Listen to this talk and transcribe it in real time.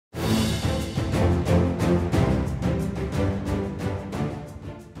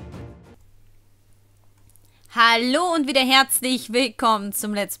Hallo und wieder herzlich willkommen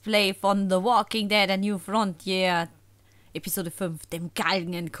zum Let's Play von The Walking Dead, A New Frontier, Episode 5, dem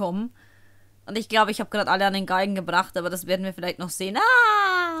Galgen entkommen. Und ich glaube, ich habe gerade alle an den Galgen gebracht, aber das werden wir vielleicht noch sehen.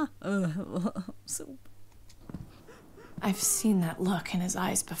 Ah! Super. I've seen that look in his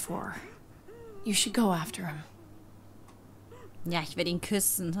eyes before. You should go after him. Ja, ich werde ihn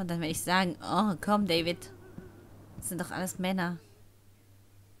küssen und dann werde ich sagen, oh, komm, David. Das sind doch alles Männer.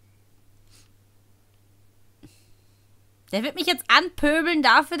 Der wird mich jetzt anpöbeln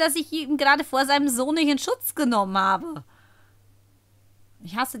dafür, dass ich ihn gerade vor seinem Sohn nicht in Schutz genommen habe.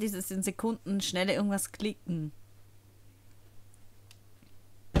 Ich hasse dieses in Sekunden schnelle irgendwas klicken.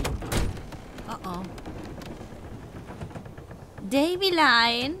 Oh oh.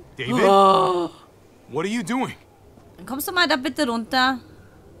 Davylein. David? Oh. What are you doing? Dann kommst du mal da bitte runter.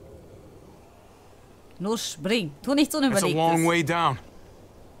 Nur spring. Tu nichts Unüberlegtes. That's a long way down.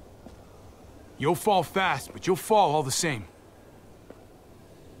 You'll fall fast, but you'll fall all the same.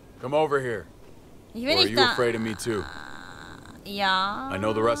 Come over here. Ich will Or are nicht you da. afraid of me too? Ja. I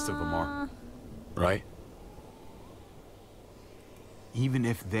know the rest of them are. Right? Even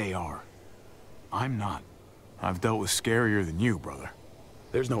if they are, I'm not. I've dealt with scarier than you, brother.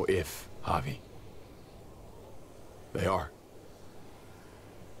 There's no if, Javi. They are.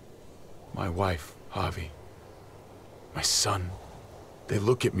 My wife, Javi. My son. They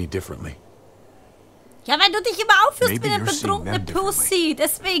look at me differently. Ja, weil du dich immer aufführst wie Maybe eine you're seeing betrunkene them Pussy. I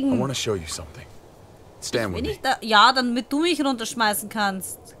Deswegen. want to show you something. Stand with Bin me. ich da? Ja, damit du mich runterschmeißen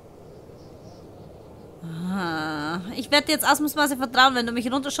kannst. Ah, ich werde dir jetzt ausnahmsweise vertrauen. Wenn du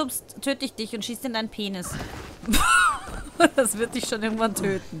mich runterschubst, töte ich dich und schieß in deinen Penis. Das wird dich schon irgendwann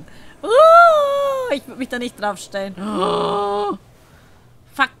töten. Ich würde mich da nicht draufstellen. Fuck.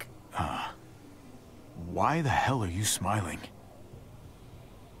 Why the hell are you smiling?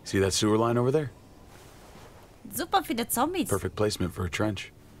 See that sewer line over there? Super viele Zombies. Perfect placement for a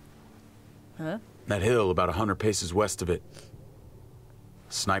trench. Hä? That hill about 100 paces west of it.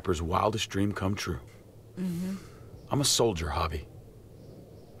 Sniper's wildest dream come true. I'm a soldier, Javi.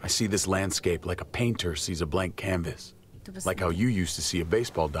 I see this landscape like a painter sees a blank canvas. Du bist Like how you used to see a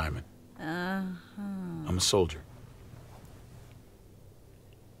baseball diamond. I'm a soldier.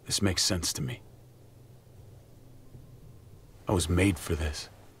 This makes sense to me. I was made for this.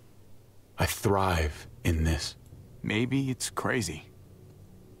 I thrive in this. Maybe it's crazy.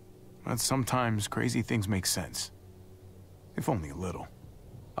 But sometimes crazy things make sense. If only a little.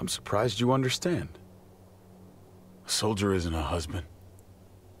 I'm surprised you understand. A soldier isn't a husband.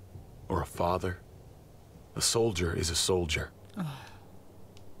 Or a father. A soldier is a soldier.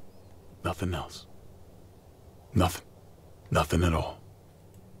 Nothing else. Nothing. Nothing at all.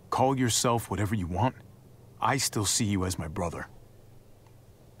 Call yourself whatever you want. I still see you as my brother.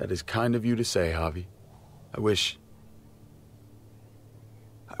 That is kind of you to say, Javi. I wish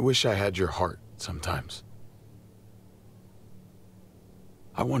I had your heart sometimes.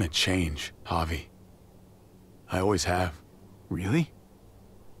 I want to change, Javi. I always have. Really?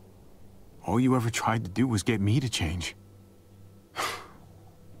 All you ever tried to do was get me to change.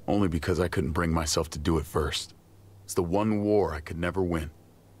 Only because I couldn't bring myself to do it first. It's the one war I could never win.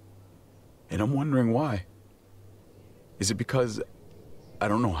 And I'm wondering why. Is it because I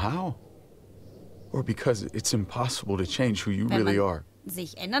don't know how? Or because it's impossible to change who you Wenn really man are?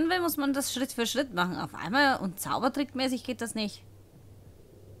 sich ändern will, muss man das Schritt für Schritt machen. Auf einmal und Zaubertrickmäßig geht das nicht.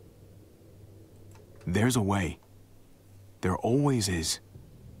 There's a way. There always is.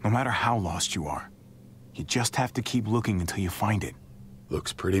 No matter how lost you are. You just have to keep looking until you find it.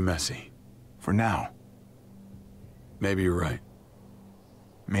 Looks pretty messy. For now. Maybe you're right.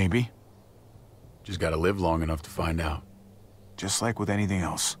 Maybe. Just gotta live long enough to find out. Just like with anything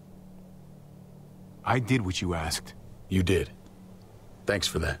else. I did what you asked. You did. Thanks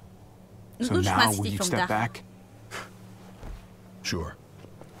for that. So Du now schmeißt will dich you vom step Dach. back? Sure.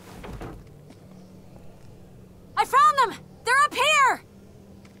 I found them! They're up here!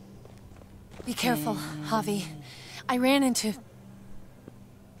 Be careful, Javi. I ran into...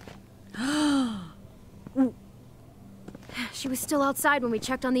 She was still outside when we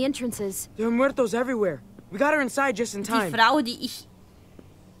checked on the entrances. There are muertos everywhere. We got her inside just in Die time. Frau, die ich...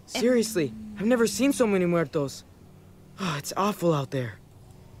 Seriously, I've never seen so many muertos. Oh, it's awful out there.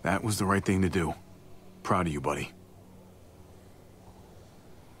 That was the right thing to do. Proud of you, buddy.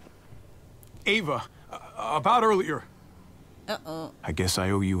 Ava, about earlier. Uh-oh. I guess I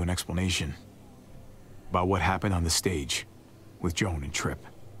owe you an explanation. About what happened on the stage with Joan and Tripp.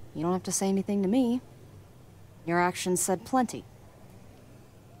 You don't have to say anything to me. Your actions said plenty.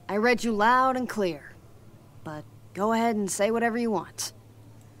 I read you loud and clear. But go ahead and say whatever you want.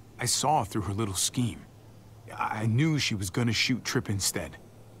 I saw through her little scheme. I knew she was gonna shoot Tripp instead.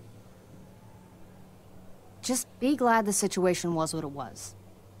 Just be glad the situation was what it was.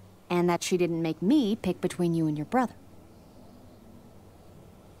 And that she didn't make me pick between you and your brother.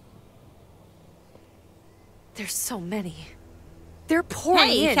 There's so many. They're pouring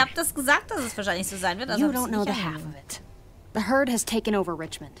Hey, in. ich hab das gesagt, dass es wahrscheinlich so sein wird. Also You don't know the half of it. The herd has taken over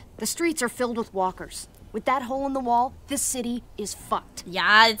Richmond. The streets are filled with walkers. With that hole in the wall, this city is fucked.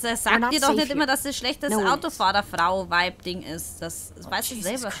 Ja, jetzt We're sagt not dir doch safe nicht here. immer, dass es schlechtes No one is. Autofahrer-Frau-Vibe-Ding ist. Das weißt du Jesus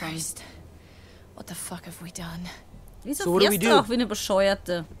selber schon. Christ. What the fuck have we done? Wieso So what do we fährst du do? auch wie eine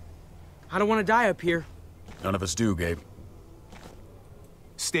Bescheuerte? I don't want to die up here. None of us do, Gabe.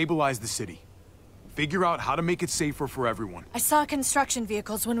 Stabilize the city. Figure out how to make it safer for everyone. I saw construction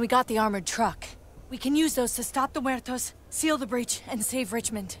vehicles when we got the armored truck. We can use those to stop the muertos, seal the breach, and save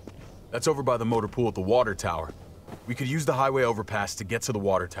Richmond. That's over by the motor pool at the water tower. We could use the highway overpass to get to the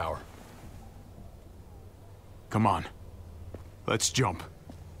water tower. Come on. Let's jump.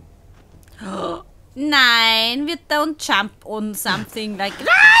 Nein, wir don't jump on something like...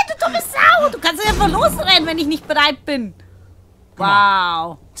 Ah, du dumme Sau! Du kannst einfach losrennen, wenn ich nicht bereit bin.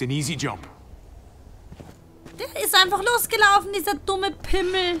 Wow. It's an easy jump. Der ist einfach losgelaufen, dieser dumme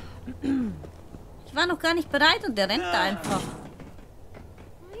Pimmel. Ich war noch gar nicht bereit und der rennt da einfach.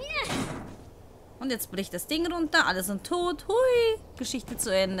 Und jetzt bricht das Ding runter, alle sind tot. Hui, Geschichte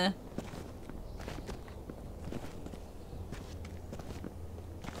zu Ende.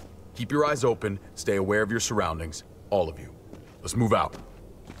 Keep your eyes open, stay aware of your surroundings, all of you. Let's move out.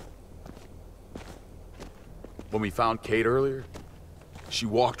 When we found Kate earlier, she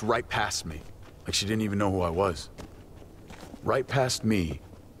walked right past me, like she didn't even know who I was. Right past me,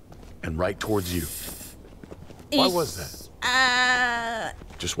 and right towards you. Why was that?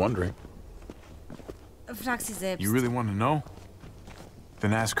 Just wondering. Frag sie selbst. You really want to know?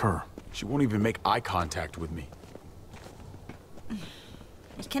 Then ask her. She won't even make eye contact with me.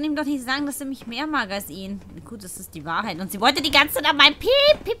 Ich kann ihm doch nicht sagen, dass er mich mehr mag als ihn. Gut, das ist die Wahrheit. Und sie wollte die ganze Zeit an meinem Piep,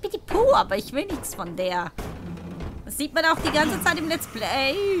 aber ich will nichts von der. Das sieht man auch die ganze Zeit im Let's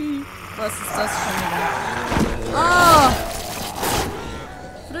Play. Was ist das schon wieder? Oh!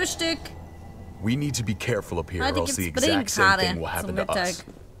 Frühstück. We need to be careful up here, or Heute else the gibt's exact same Bringhaare thing will happen zum to us. Mittag.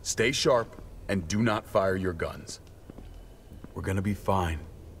 Stay sharp and do not fire your guns. We're gonna be fine.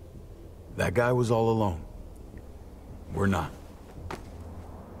 That guy was all alone. We're not.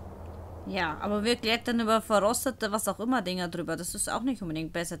 Ja, aber wir klettern über verrostete, was auch immer, Dinger drüber. Das ist auch nicht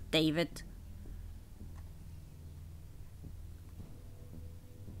unbedingt besser, David.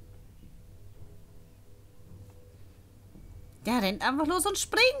 Der rennt einfach los und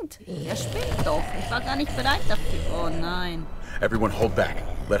springt. Der springt doch. Ich war gar nicht bereit dafür. Oh nein. Everyone hold back.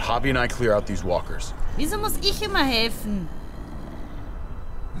 Let Javier and I clear out these walkers. Wieso muss ich immer helfen?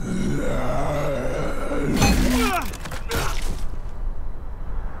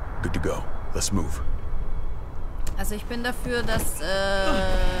 Good to go. Let's move. Also ich bin dafür, dass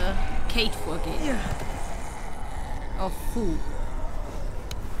Kate vorgeht. Oh, puh.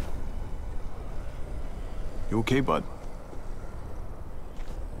 You okay, bud?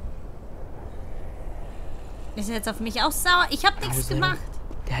 Ist er jetzt auf mich auch sauer? Ich hab nichts gemacht.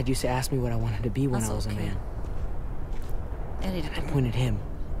 Dad used to ask me what I wanted to be when I That's was a okay. man. Er redet I pointed him.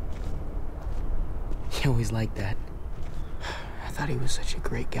 He always liked that. I thought he was such a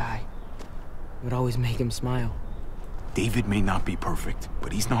great guy. It would always make him smile. David may not be perfect,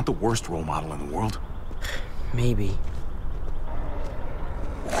 but he's not the worst role model in the world. Maybe.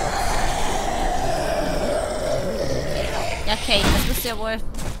 Ja, Kate, das wirst du ja wohl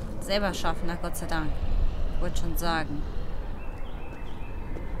selber schaffen, na Gott sei Dank. Ich wollte schon sagen.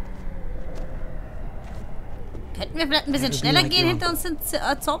 Könnten wir vielleicht ein bisschen schneller gehen? Hinter uns sind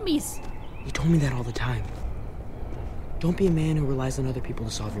Zombies. You told me that all the time. Don't be a man who relies on other people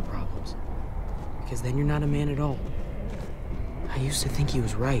to solve your problems. Because then you're not a man at all. I used to think he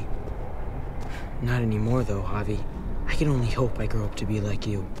was right. Not anymore, though, Javi. I can only hope I grow up to be like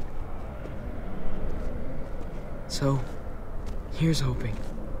you. So, here's hoping.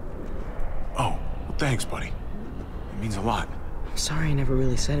 Oh, well, thanks, buddy. It means a lot. I'm sorry I never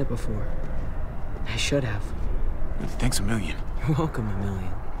really said it before. I should have. Thanks a million. You're welcome, a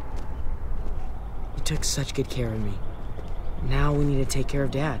million. You took such good care of me. Now we need to take care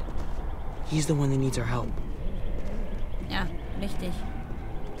of Dad. He's the one that needs our help. Ja, richtig.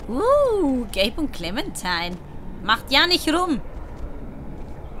 Gabe und Clementine. Macht ja nicht rum.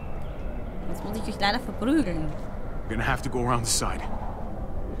 Sonst muss ich euch leider verprügeln. We're gonna have to go around the side.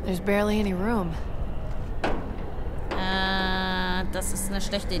 There's barely any room. Das ist eine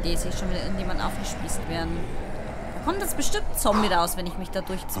schlechte Idee. Sehe ich schon wieder irgendjemand aufgespießt werden. Da kommt jetzt bestimmt ein Zombie raus, wenn ich mich da No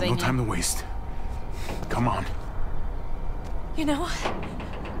durchzwänge. time to waste. Come on. You know,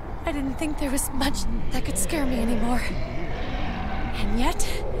 I didn't think there was much that could scare me anymore. And yet,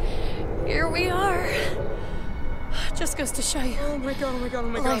 here we are. Just goes to show you. Oh my god, oh my god, oh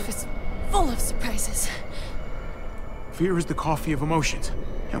my god. Life is full of surprises. Fear is the coffee of emotions.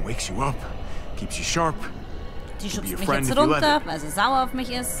 It wakes you up, keeps you sharp. Die schubst your mich friend jetzt if you let runter, it. weil sie sauer auf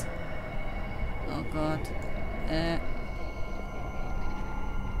mich ist. Oh Gott.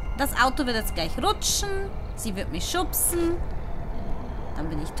 Das Auto wird jetzt gleich rutschen. Sie wird mich schubsen. Dann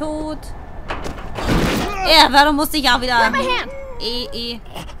bin ich tot. Ja, warum musste ich auch wieder...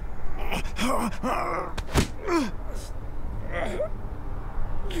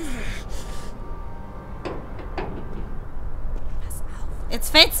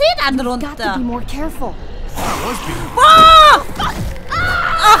 Jetzt fällt sie dann Got to be runter. more careful. Oh!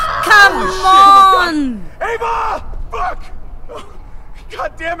 Ach, come on! Ava! Fuck!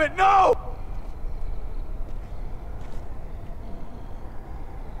 God damn it, no!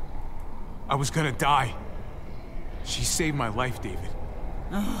 I was gonna die. She saved my life, David.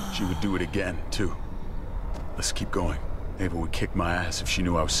 She would do it again, too. Let's keep going. Ava would kick my ass if she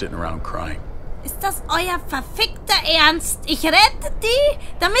knew I was sitting around crying. Ist das euer verfickter Ernst? Ich rette die,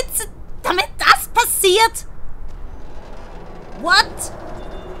 damit das passiert? What?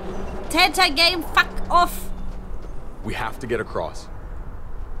 Täter Game, fuck off. We have to get across.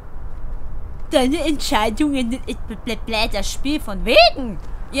 Deine Entscheidungen, das Spiel von wegen.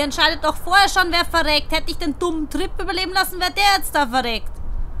 Ihr entscheidet doch vorher schon, wer verreckt. Hätte ich den dummen Trip überleben lassen, wäre der jetzt da verreckt.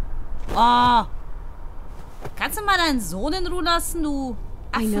 Oh. Kannst du mal deinen Sohn in Ruhe lassen, du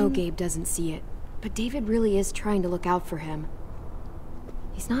Affen? I know Gabe doesn't see it, but David really is trying to look out for him.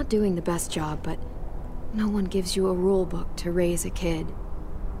 He's not doing the best job, but no one gives you a rule book to raise a kid.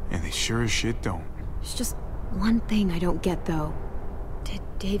 And they sure as shit don't. There's just one thing I don't get, though. Did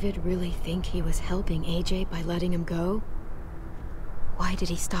David really think he was helping AJ by letting him go? Why did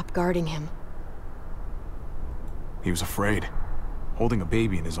he stop guarding him? He was afraid. Holding a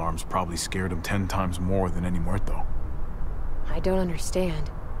baby in his arms probably scared him 10 times more than any muerto. I don't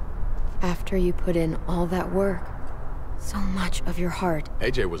understand. After you put in all that work, so much of your heart.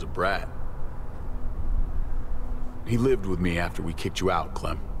 AJ was a brat. He lived with me after we kicked you out,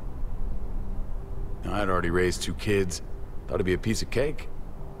 Clem. Now, I'd already raised 2 kids. Thought it'd be a piece of cake.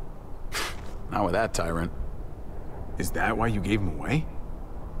 Not with that tyrant. Is that why you gave him away?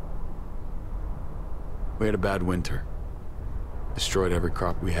 We had a bad winter. Destroyed every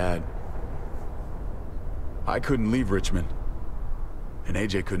crop we had. I couldn't leave Richmond. And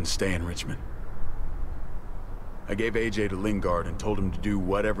AJ couldn't stay in Richmond. I gave AJ to Lingard and told him to do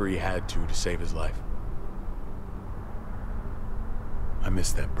whatever he had to save his life. I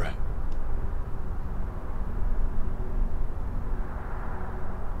miss that brat.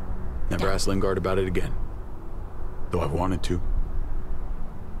 Never asked Lingard about it again. Though I've wanted to.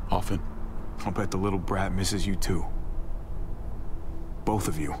 Often. I'll bet the little brat misses you too. Both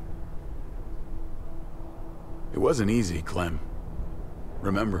of you. It wasn't easy, Clem.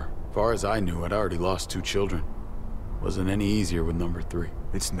 Remember, far as I knew, I'd already lost 2 children. Wasn't any easier with number 3.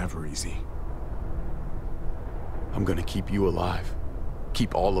 It's never easy. I'm gonna keep you alive.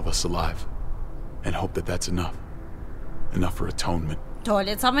 Keep all of us alive. And hope that that's enough. Enough for atonement. Toll,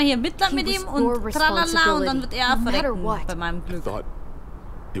 jetzt haben wir hier Mitleid mit ihm und tralala und dann wird er verrecken bei meinem I Glück. thought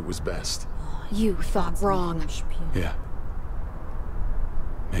it was best. You thought wrong. Yeah.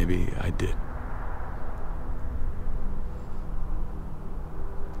 Maybe I did.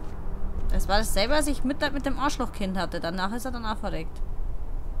 Das war dasselbe, als ich Mitleid mit dem Arschlochkind hatte. Danach ist er dann auch verreckt.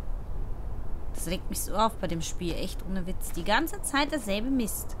 Das regt mich so auf bei dem Spiel. Echt ohne Witz. Die ganze Zeit derselbe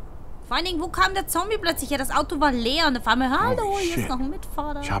Mist. Vor allen Dingen, wo kam der Zombie plötzlich her? Das Auto war leer und auf einmal, hallo, hier ist noch ein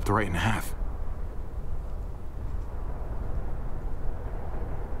Mitfahrer. Chopped right in half.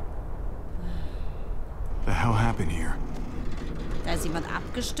 The hell happened here? Da ist jemand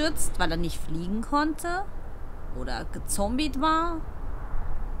abgestürzt, weil er nicht fliegen konnte. Oder gezombied war.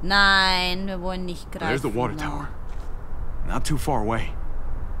 Nein, wir wollen nicht greifen. There's the water tower. Not too far away.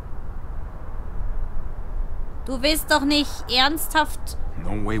 Du willst doch nicht ernsthaft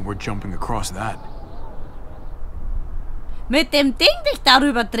No way we're jumping across that. mit dem Ding dich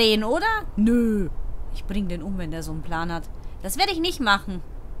darüber drehen, oder? Nö. Ich bring den um, wenn der so einen Plan hat. Das werde ich nicht machen.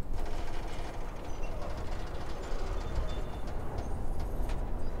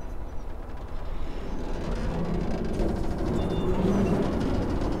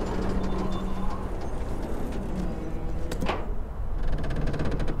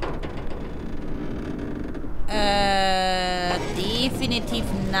 Definitiv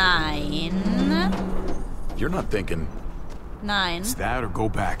nein. You're not thinking... Nein. It's that or go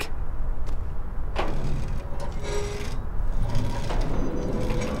back.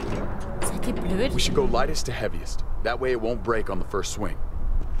 Okay, blöd. We should go lightest to heaviest. That way it won't break on the first swing.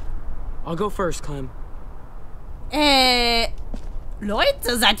 I'll go first, Clem.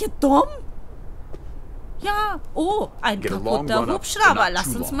 Leute, seid ihr dumm? Ja, oh, ein Get a long kaputter run up, Hubschrauber. but not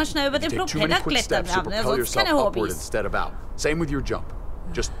Lasst too uns long. mal schnell über If den you take too many Propeller quick klettern. steps, Wir you'll haben ja propel sonst yourself keine upward Hobbys. instead of out. Same with your jump.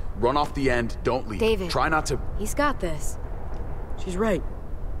 Just run off the end, don't leave. David. Try not to... He's got this. She's right.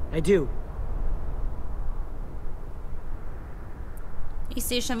 I do. Ich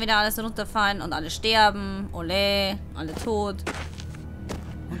sehe schon wieder alles runterfallen und alle sterben. Ole, alle tot.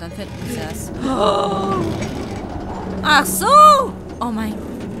 Und dann finden sie es. Ach so! Oh mein Gott.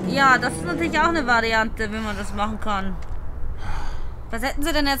 Ja, das ist natürlich auch eine Variante, wie man das machen kann. Was hätten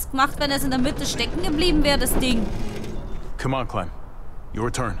sie denn jetzt gemacht, wenn es in der Mitte stecken geblieben wäre, das Ding? Come on, Clem.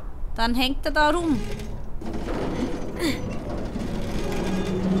 Your turn. Dann hängt er da rum.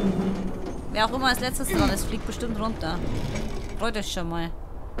 Wer auch immer als letztes dran ist, fliegt bestimmt runter. Freut euch schon mal.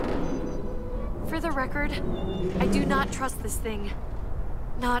 For the record, I do not trust this thing.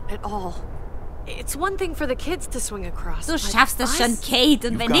 Not at all. It's one thing for the kids to swing across. Du but schaffst das schon, us? Kate.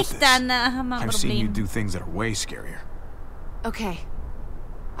 Und You've wenn got nicht, this. dann haben wir ein I've seen you Problem. do things that are way scarier. Okay,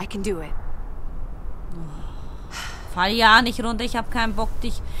 I can do it. Fall ja nicht runter, ich habe keinen Bock,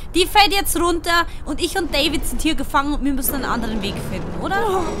 dich. Die fällt jetzt runter und ich und David sind hier gefangen und wir müssen einen anderen Weg finden,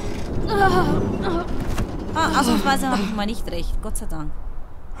 oder? Ausnahmsweise habe ich mal nicht recht, Gott sei Dank.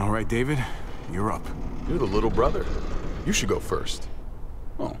 All right, David, you're up. You're the little brother. You should go first.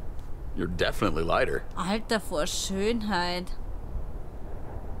 Oh, you're definitely lighter. Alter vor Schönheit.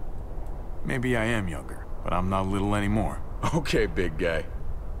 Maybe I am younger, but I'm not little anymore. Okay, big guy.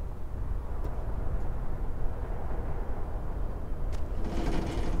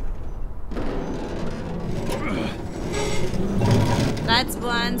 Reiz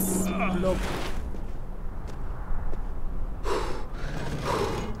 1. Blub.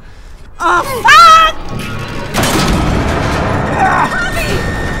 Oh, fuck! Bobby!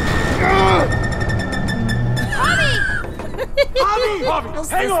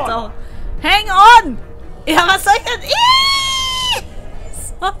 Hang on! Hang on! Ja, was soll ich denn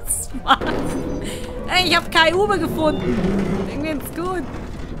sonst machen? Ey, ich habe keine Uwe gefunden. Irgendwie ist gut.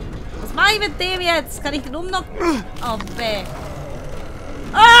 Was mache ich mit dem jetzt? Kann ich den umknocken? Oh, bäh.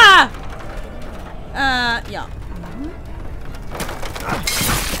 Ah! Ja.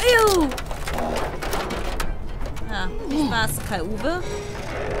 Ew. Ja, ich war es, Kai Uwe.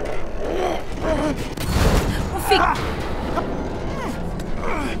 Oh, fick.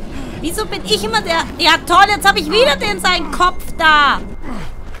 Wieso bin ich immer der... Ja, toll, jetzt habe ich wieder den seinen Kopf da.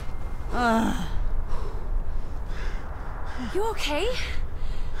 You okay?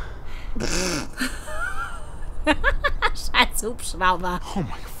 Scheiß Hubschrauber. Oh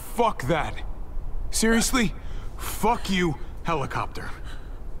my, fuck that. Seriously? Fuck you, helicopter.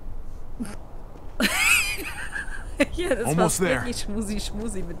 Ja, das Almost war there. wirklich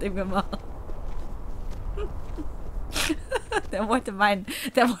schmusi mit dem gemacht. Der wollte mein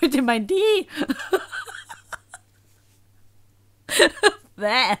Die.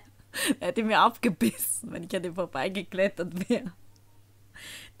 Bäh. Er hätte mir abgebissen, wenn ich an dem vorbeigeklettert wäre.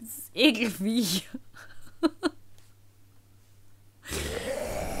 Dieses Ekelviech.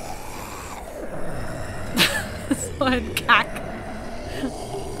 So ein Kack.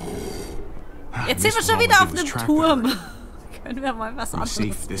 Jetzt sind wir schon wieder auf einem Turm. Können wir mal was From a anderes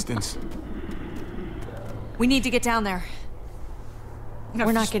safe distance. We need to get down there.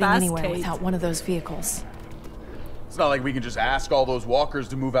 We're not getting Spaß, anywhere Kate. without one of those vehicles. It's not like we can just ask all those walkers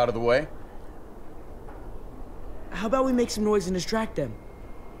to move out of the way. How about we make some noise and distract them?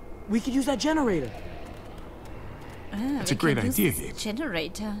 We could use that generator. That's a great idea, Gabe.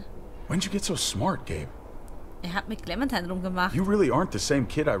 Generator. When'd you get so smart, Gabe? Er hat mit Clementine rumgemacht. You really aren't the same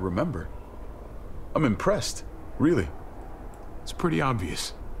kid I remember. I'm impressed, really. It's pretty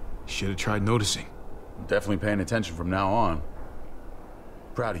obvious. Should have tried noticing. I'm definitely paying attention from now on.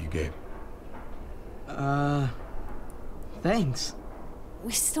 Proud of you, Gabe. Thanks.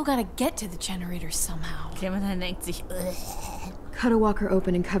 We still gotta get to the generator somehow. Clementine denkt sich, Cut a walker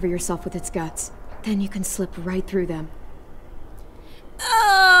open and cover yourself with its guts. Then you can slip right through them.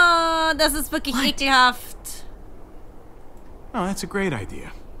 oh, das ist wirklich ekelhaft. Oh, that's a great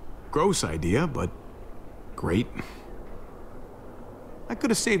idea. Gross idea, but great. I could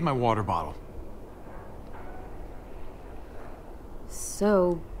have saved my water bottle.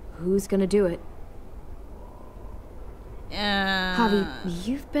 So, who's gonna do it? Javi,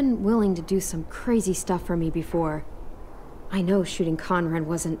 you've been willing to do some crazy stuff for me before. I know shooting Conrad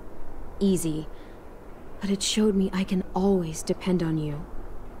wasn't easy, but it showed me I can always depend on you.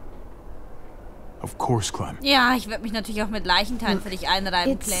 Of course, Clem. Ja, ich werde mich natürlich auch mit Leichenteilen für dich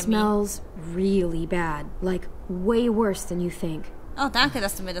einreiben, It Clemmy. smells really bad. Like, way worse than you think. Oh, danke,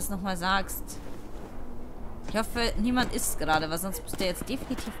 dass du mir das nochmal sagst. Ich hoffe, niemand isst gerade, weil sonst müsst ihr jetzt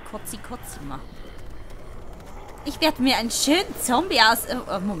definitiv Kotzi-Kotzi machen. Ich werde mir einen schönen Zombie aus...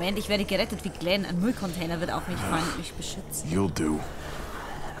 Moment, ich werde gerettet wie Glenn. Ein Müllcontainer wird auch mich beschützen. You'll do.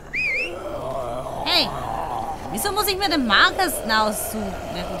 Hey, wieso muss ich mir den magersten aussuchen?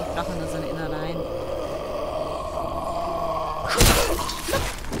 Na gut, ich brauche nur seine Innereien.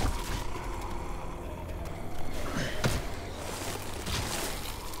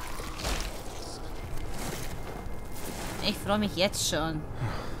 Ich freue mich jetzt schon.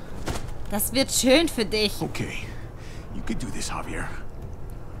 Das wird schön für dich. Okay. You could do this, Javier.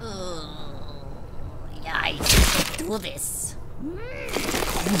 Ja, ich tu das.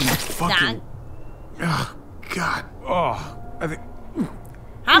 Fucking... Oh, God. Oh, I think...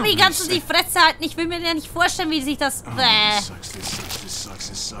 Javi, kannst du die Fresse halten? Ich will mir ja nicht vorstellen, wie sich das... This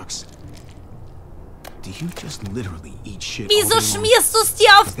sucks. Do you just literally eat shit all Wieso day long? schmierst du es dir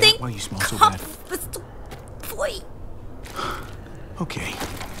auf Is that den why you smell so Kopf? bad? Bist du... Pfui. Okay.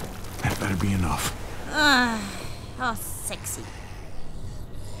 That better be enough. Oh, sexy.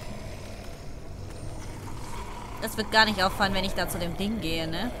 Das wird gar nicht auffallen, wenn ich da zu dem Ding gehe,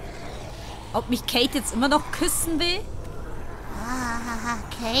 ne? Ob mich Kate jetzt immer noch küssen will?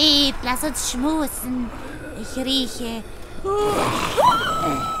 Kate, lass uns schmusen. Ich rieche.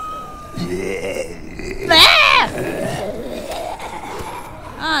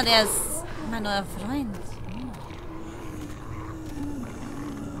 Ah, der ist mein neuer Freund.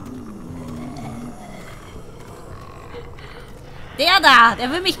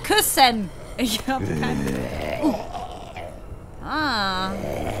 Der will mich küssen. Ich hab keinen... Ah.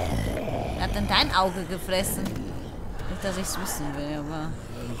 Er hat in dein Auge gefressen. Nicht, dass ich's wissen will, aber...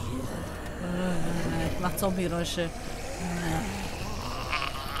 Ich mach Zombie-Geräusche.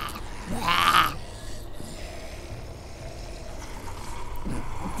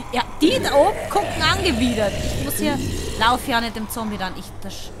 Ja, die da oben gucken angewidert. Ich muss hier... Lauf ja nicht dem Zombie ran.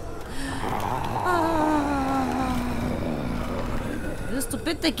 Willst du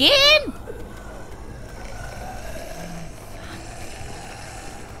bitte gehen?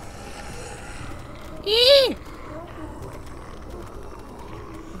 Ich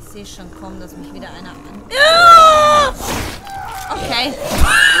sehe schon kommen, dass mich wieder einer an... Okay.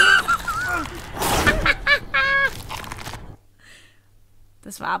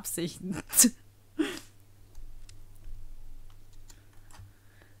 Das war Absicht.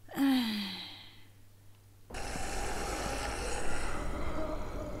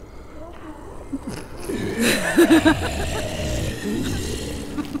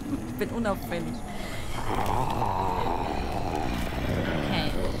 Ich bin unauffällig.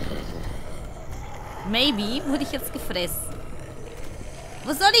 Okay. Maybe wurde ich jetzt gefressen.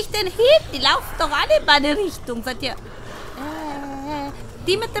 Wo soll ich denn hin? Die laufen doch alle in meine Richtung. Seid ihr...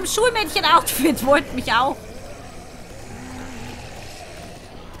 Die mit dem Schulmädchen-Outfit wollten mich auch.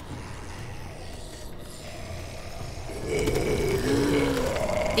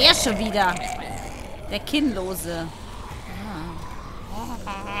 Der schon wieder. Der Kinnlose.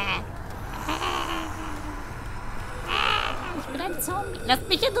 Ich bin ein Zombie. Lasst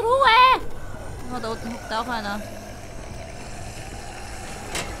mich in Ruhe. Oh, da unten huckt auch einer.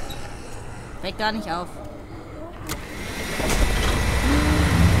 Weg gar nicht auf.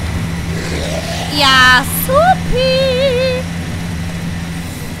 Ja, supi.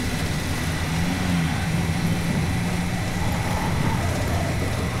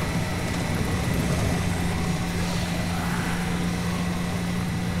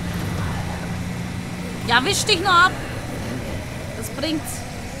 Ja, wisch dich noch ab. Das bringt's.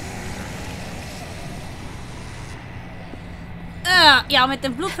 Ja, mit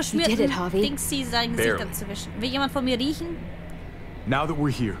dem blutverschmierten Dings sein Gesicht abzuwischen. Will jemand von mir riechen? Now that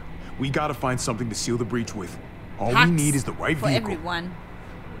we're here, we gotta find something to seal the breach with. All we need is the right for vehicle. Everyone.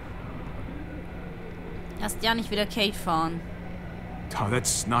 Erst ja nicht wieder Kate fahren. Oh,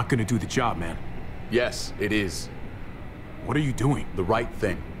 that's not gonna do the job, man. Yes, it is. What are you doing? The right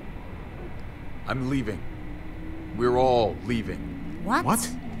thing. I'm leaving. We're all leaving. What? What?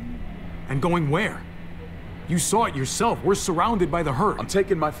 And going where? You saw it yourself. We're surrounded by the herd. I'm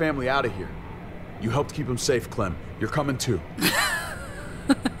taking my family out of here. You helped keep them safe, Clem. You're coming too.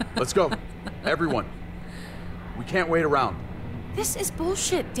 Let's go. Everyone. We can't wait around. This is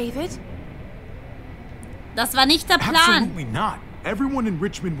bullshit, David. Das war nicht der Plan. Absolutely not. Everyone in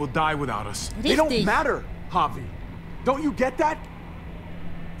Richmond will die without us. They don't Richtig. matter, Javi. Don't you get that?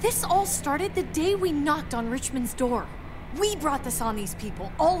 This all started the day we knocked on Richmond's door. We brought this on these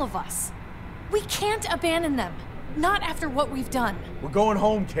people, all of us. We can't abandon them. Not after what we've done. We're going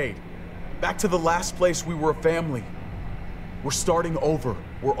home, Kate. Back to the last place we were a family. We're starting over.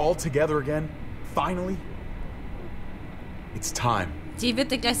 We're all together again. Finally. It's time. Sie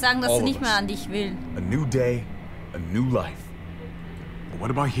wird dir gleich sagen, dass sie nicht mehr an dich will. A new day, a new life. But what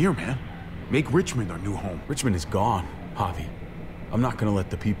about here, man? Make Richmond our new home. Richmond is gone, Javi. I'm not gonna let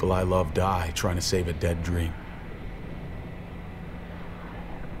the people I love die trying to save a dead dream.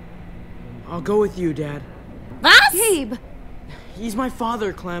 I'll go with you, Dad. Was? Gabe! He's my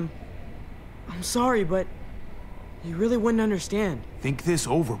father, Clem. I'm sorry, but you really wouldn't understand. Think this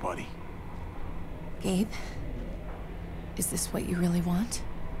over, buddy. Gabe, is this what you really want?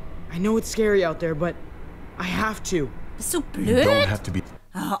 I know it's scary out there, but I have to. Bist du You blöd? don't have to be.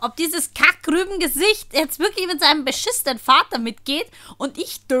 Ob dieses Kackrübengesicht jetzt wirklich mit seinem beschissenen Vater mitgeht und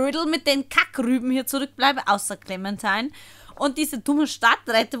ich Dödel mit den Kackrüben hier zurückbleibe, außer Clementine. Und diese dumme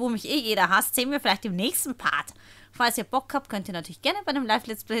Stadtrette, wo mich eh jeder hasst, sehen wir vielleicht im nächsten Part. Falls ihr Bock habt, könnt ihr natürlich gerne bei einem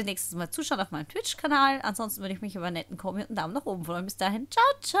Live-Let's Play nächstes Mal zuschauen auf meinem Twitch-Kanal. Ansonsten würde ich mich über einen netten Kommentar und einen Daumen nach oben freuen. Bis dahin, ciao,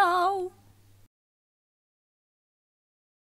 ciao!